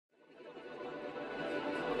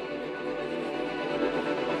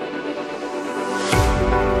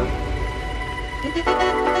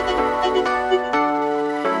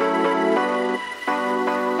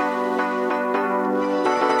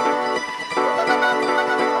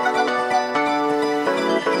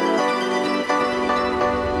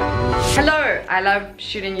I love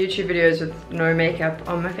shooting YouTube videos with no makeup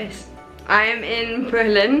on my face. I am in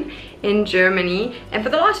Berlin, in Germany, and for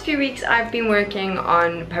the last few weeks I've been working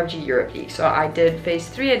on PUBG Europe League. So I did phase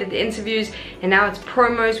 3, I did the interviews, and now it's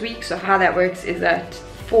promos week. So how that works is that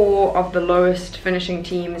 4 of the lowest finishing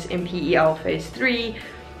teams in PEL phase 3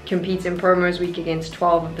 competes in promos week against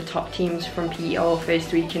 12 of the top teams from PEL phase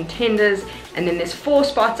 3 contenders, and then there's 4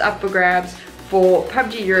 spots up for grabs for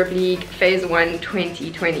PUBG Europe League phase 1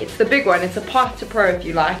 2020. It's the big one. It's a path to pro if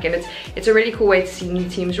you like, and it's a really cool way to see new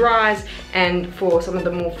teams rise and for some of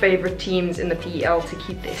the more favorite teams in the PEL to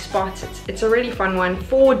keep their spots. It's a really fun one.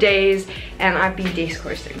 4 days, and I've been desk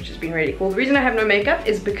hosting, which has been really cool. The reason I have no makeup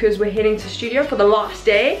is because we're heading to studio for the last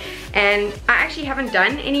day, and I actually haven't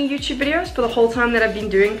done any YouTube videos for the whole time that I've been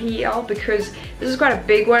doing PEL because this is quite a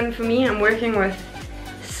big one for me. I'm working with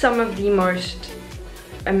some of the most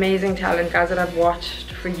amazing talent, guys that I've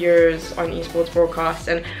watched for years on esports broadcasts,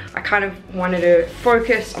 and I kind of wanted to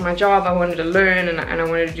focus on my job. I wanted to learn, and I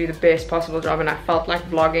wanted to do the best possible job, and I felt like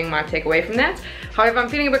vlogging might take away from that. However, I'm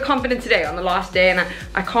feeling a bit confident today on the last day, and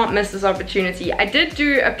I can't miss this opportunity. I did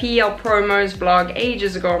do a PEL promos vlog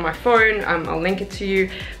ages ago on my phone. I'll link it to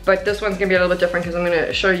you, but this one's gonna be a little bit different because I'm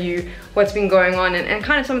gonna show you what's been going on and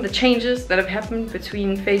kind of some of the changes that have happened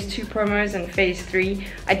between phase 2 promos and phase 3.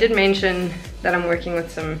 I did mention that I'm working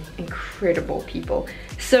with some incredible people.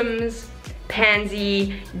 Sims,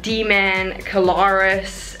 Pansy, DeMan,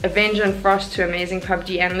 Calaris, Avnqr and Frosz, 2 amazing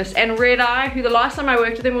PUBG analysts, and Redeye, who the last time I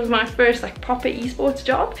worked with him was my first like proper esports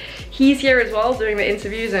job. He's here as well doing the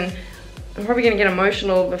interviews, and I'm probably gonna get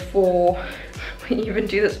emotional before we even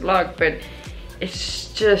do this vlog, but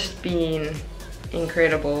it's just been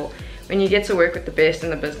incredible. When you get to work with the best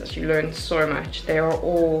in the business, you learn so much. They are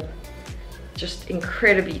all just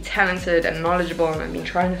incredibly talented and knowledgeable, and I've been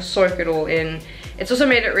trying to soak it all in. It's also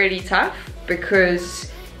made it really tough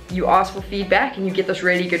because you ask for feedback and you get this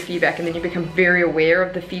really good feedback, and then you become very aware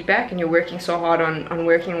of the feedback and you're working so hard on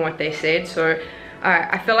working on what they said. So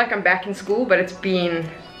I feel like I'm back in school, but it's been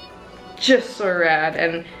just so rad,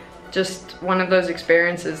 and just one of those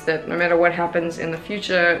experiences that no matter what happens in the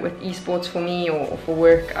future with esports for me or for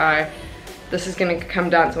work, this is gonna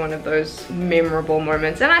come down to one of those memorable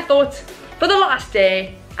moments. And I thought for the last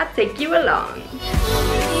day, I'd take you along.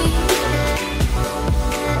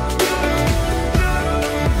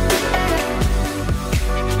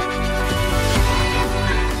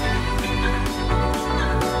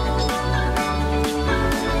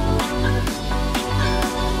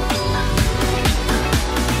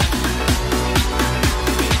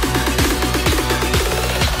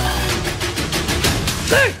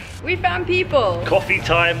 Look, we found people. Coffee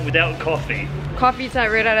time without coffee. Coffee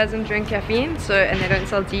time. Redeye doesn't drink caffeine, so, and they don't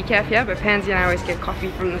sell decaf here, but Pansy and I always get coffee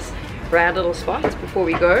from this rad little spot before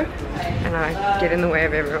we go, and I get in the way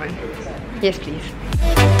of everyone. Yes, please.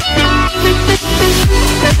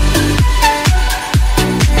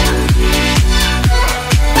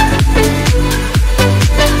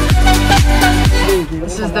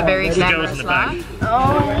 This is the very glamorous life.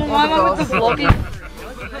 Oh, mama with the vlogging.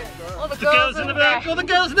 All the girls in the back. All the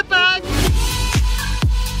girls in the back.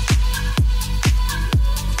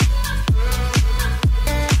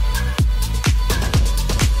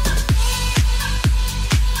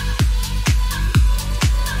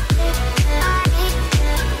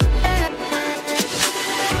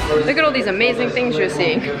 Look at all these amazing things you're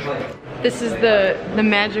seeing. This is the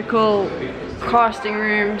magical casting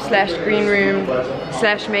room slash green room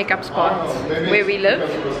slash makeup spot where we live.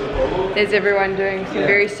 There's everyone doing some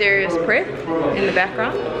very serious prep in the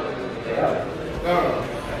background.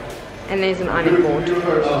 And there's an ironing board.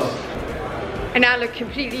 And I look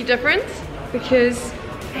completely different because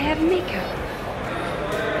I have makeup.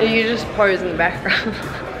 You just pose in the background.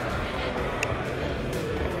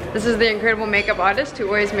 This is the incredible makeup artist who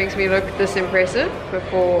always makes me look this impressive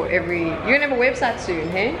before every... You're gonna have a website soon,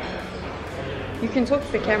 hey? You can talk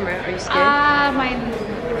to the camera. Are you scared? Mine.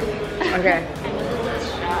 Okay.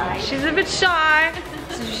 She's a bit shy.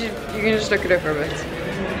 So you can just look at her for a bit.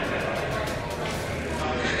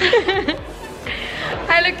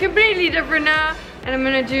 I look completely different now, and I'm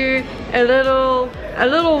gonna do a little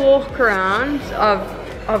walk around of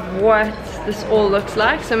what this all looks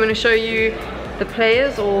like. So I'm gonna show you the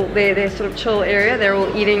players, all their sort of chill area. They're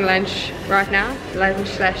all eating lunch right now, lunch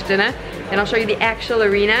slash dinner. And I'll show you the actual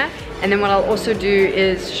arena. And then what I'll also do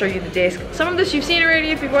is show you the desk. Some of this you've seen already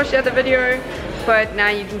if you've watched the other video, but now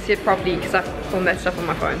you can see it properly because I filmed that stuff on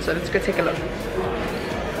my phone. So let's go take a look.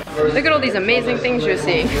 Look at all these amazing things you're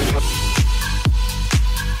seeing.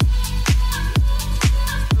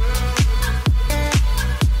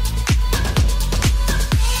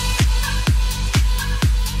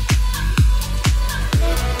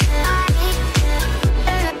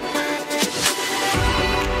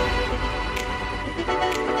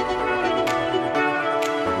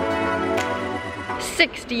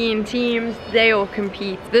 16 teams, they all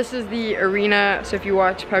compete. This is the arena, so if you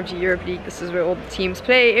watch PUBG Europe League, this is where all the teams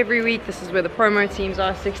play every week. This is where the promo teams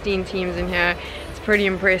are, 16 teams in here. It's pretty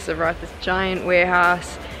impressive, right? This giant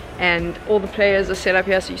warehouse, and all the players are set up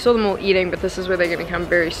here. So you saw them all eating, but this is where they're gonna come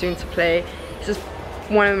very soon to play. This is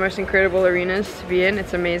one of the most incredible arenas to be in.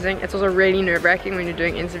 It's amazing. It's also really nerve-wracking when you're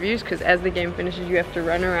doing interviews, because as the game finishes you have to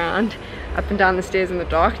run around up and down the stairs in the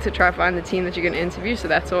dark to try to find the team that you're going to interview, so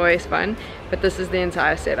that's always fun. But this is the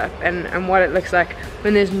entire setup, and what it looks like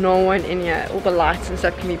when there's no one in here. All the lights and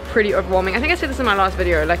stuff can be pretty overwhelming. I think I said this in my last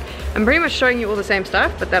video, like I'm pretty much showing you all the same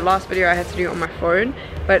stuff, but that last video I had to do on my phone.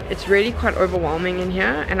 But it's really quite overwhelming in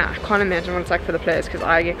here, and I can't imagine what it's like for the players, because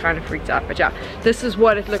I get kind of freaked out. But yeah, this is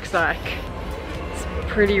what it looks like. It's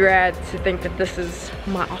pretty rad to think that this is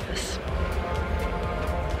my office.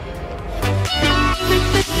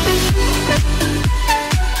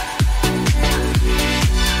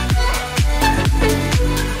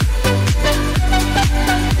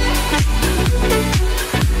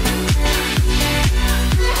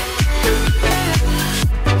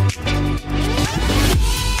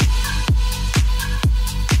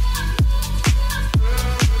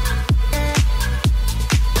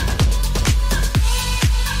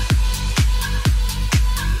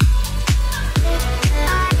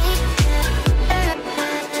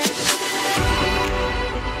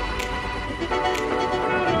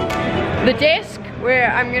 The desk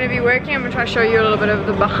where I'm going to be working, I'm going to try to show you a little bit of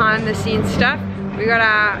the behind the scenes stuff. We got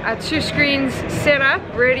our 2 screens set up,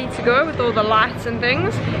 ready to go with all the lights and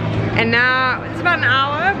things. And now it's about an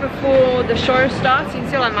hour before the show starts. You can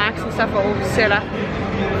see all our mics and stuff are all set up.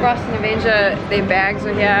 Frosz and Avnqr, their bags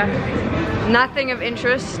are here. Nothing of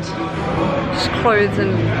interest, just clothes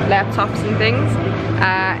and laptops and things.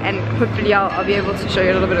 And hopefully I'll be able to show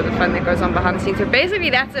you a little bit of the fun that goes on behind the scenes. So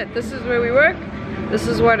basically that's it. This is where we work. This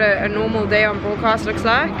is what a normal day on broadcast looks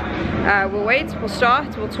like. We'll wait, we'll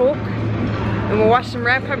start, we'll talk, and we'll watch some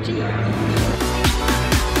rad PUBG.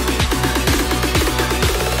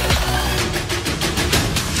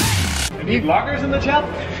 Any vloggers in the chat?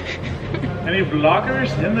 Any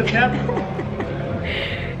vloggers in the chat?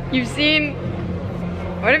 You've seen,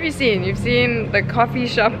 what have you seen? You've seen the coffee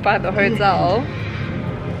shop by the hotel,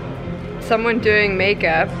 someone doing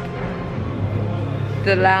makeup,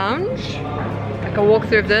 the lounge, like a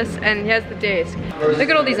walkthrough of this, and here's the desk. Look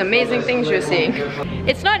at all these amazing things you're seeing.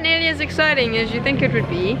 It's not nearly as exciting as you think it would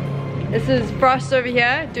be. This is Frosz over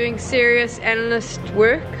here doing serious analyst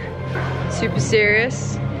work. Super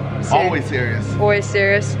serious. Always serious. Always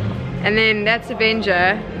serious. And then that's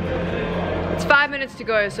Avnqr. It's 5 minutes to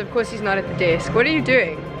go, so of course he's not at the desk. What are you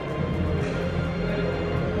doing?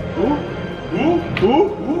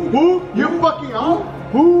 You fucking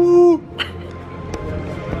on?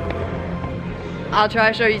 I'll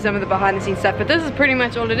try to show you some of the behind the scenes stuff, but this is pretty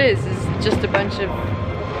much all it is just a bunch of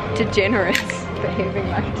degenerates behaving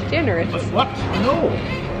like degenerates. What? No.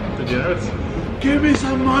 Degenerates. Give me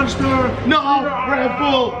some monster! No! Red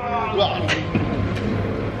Bull!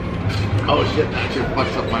 Oh shit, that shit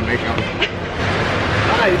fucks up my makeup.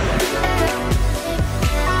 Nice!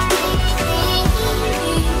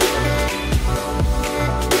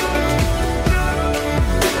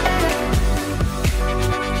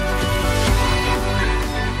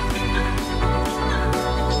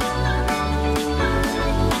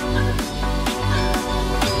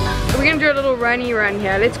 We're gonna do a little runny run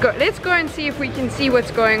here. Let's go and see if we can see what's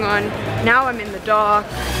going on. Now I'm in the dark.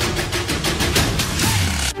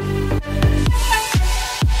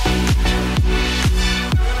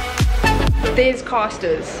 There's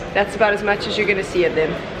casters. That's about as much as you're gonna see of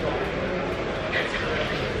them.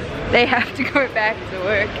 They have to go back to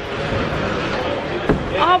work.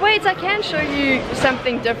 Oh wait, I can show you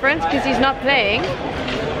something different because he's not playing.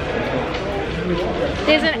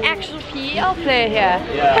 There's an actual PEL player here.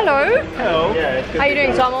 Yeah. Hello. Hello. How are you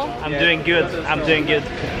doing, Tomo? I'm doing good. I'm doing good.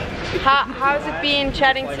 How's it been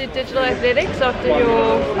chatting to Digital Athletics after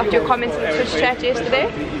your comments in the Twitch chat yesterday?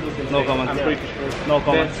 No comments. No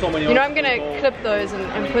comments. You know I'm gonna clip those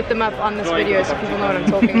and put them up on this video so people know what I'm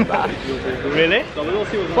talking about. Really?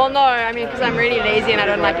 Well, no, I mean because I'm really lazy and I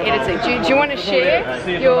don't like editing. Do you want to share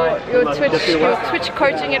your Twitch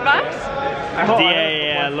coaching advice?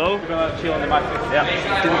 Yeah, low. That's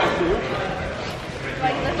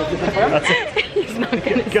it. He's not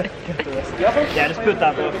gonna say. Yeah, just put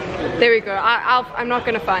that up. There we go. I'm not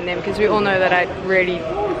gonna find them because we all know that I really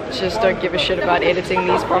just don't give a shit about editing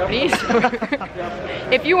these properly. So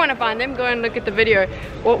if you want to find them, go and look at the video.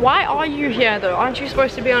 Well, why are you here though? Aren't you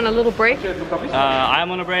supposed to be on a little break?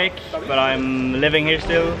 I'm on a break, but I'm living here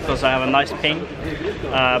still because I have a nice ping.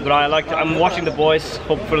 But I'm watching the boys.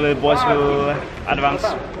 Hopefully the boys will advance.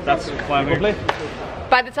 That's why I'm here.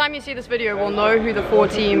 By the time you see this video, we'll know who the 4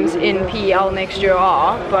 teams in PEL next year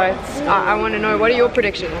are, but I want to know, what are your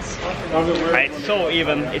predictions? It's so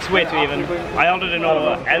even, it's way too even. I already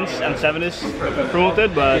know Ents and 7 is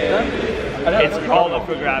promoted, but it's all up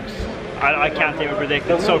for grabs. I can't even predict,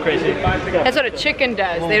 it's so crazy. That's what a chicken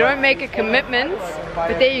does. They don't make a commitment,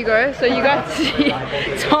 but there you go. So you got to see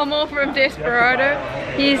Tomo from Desperado.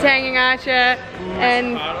 He's hanging out here,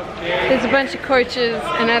 and there's a bunch of coaches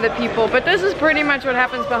and other people. But this is pretty much what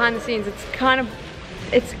happens behind the scenes. It's kind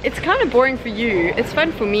of boring for you. It's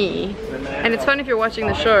fun for me, and it's fun if you're watching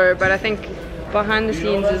the show. But I think behind the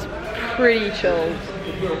scenes is pretty chilled.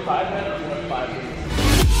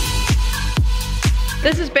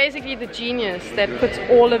 This is basically the genius that puts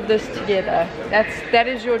all of this together. That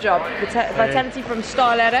is your job. Vitality from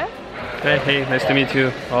Starladder. Hey, nice to meet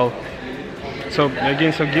you all. So, you're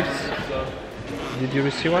getting some gifts. Did you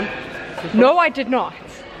receive one? No, I did not.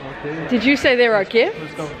 Okay. Did you say there are gifts?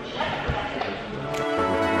 Let's go.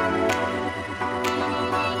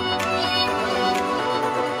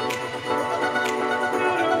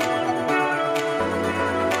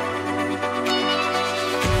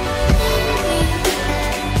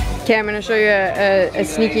 Okay, I'm going to show you a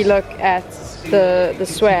sneaky look at the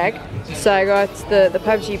swag. So I got the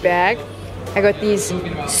PUBG bag. I got these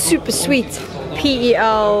super sweet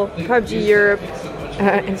PEL PUBG Europe,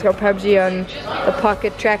 and it's got PUBG on the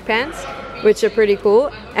pocket track pants, which are pretty cool.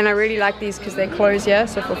 And I really like these because they close here,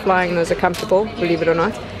 so for flying those are comfortable, believe it or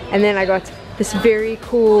not. And then I got this very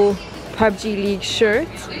cool PUBG League shirt,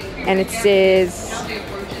 and it says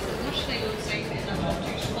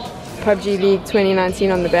PUBG League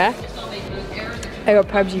 2019 on the back. I got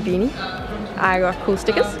PUBG beanie. I got cool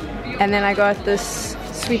stickers. And then I got this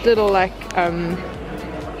sweet little like,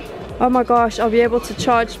 oh my gosh, I'll be able to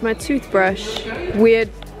charge my toothbrush. Weird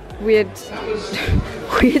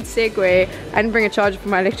segue. I didn't bring a charger for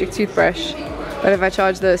my electric toothbrush, but if I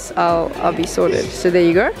charge this, I'll be sorted. So there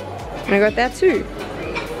you go. And I got that too,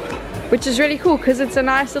 which is really cool because it's a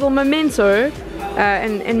nice little memento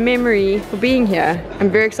and memory for being here. I'm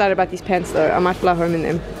very excited about these pants though. I might fly home in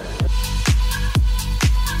them.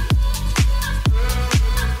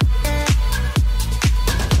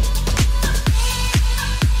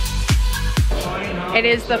 It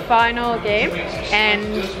is the final game,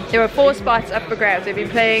 and there were 4 spots up for grabs. They've been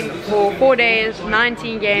playing for 4 days,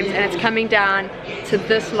 19 games, and it's coming down to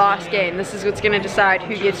this last game. This is what's going to decide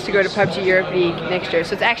who gets to go to PUBG Europe League next year.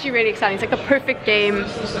 So it's actually really exciting. It's like the perfect game,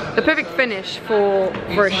 the perfect finish for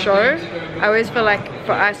a show. I always feel like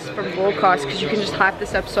for us from broadcast, because you can just hype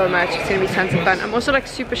this up so much, it's going to be tons of fun. I'm also like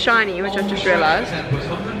super shiny, which I just realized.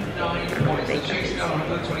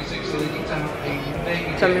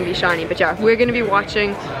 So I'm going to be shiny, but yeah, we're going to be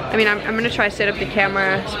watching. I mean, I'm going to try to set up the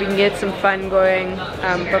camera so we can get some fun going,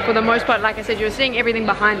 but for the most part, like I said, you're seeing everything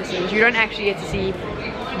behind the scenes. You don't actually get to see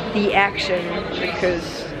the action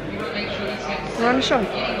because we're on a show.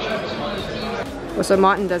 Also,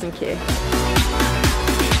 Martin doesn't care.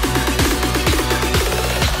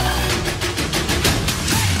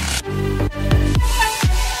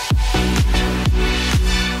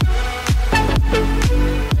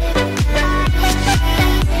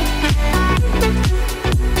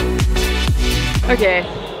 Okay,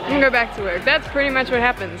 I'm gonna go back to work. That's pretty much what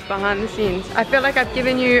happens behind the scenes. I feel like I've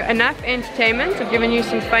given you enough entertainment. I've given you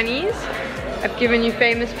some funnies. I've given you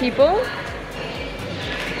famous people.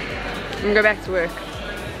 I'm gonna go back to work.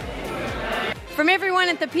 From everyone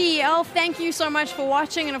at the PEL, thank you so much for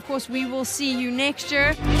watching, and of course we will see you next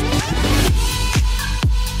year.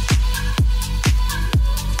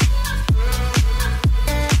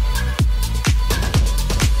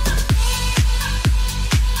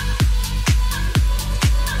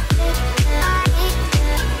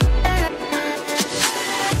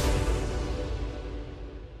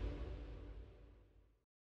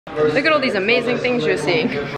 Look at all these amazing things you're seeing.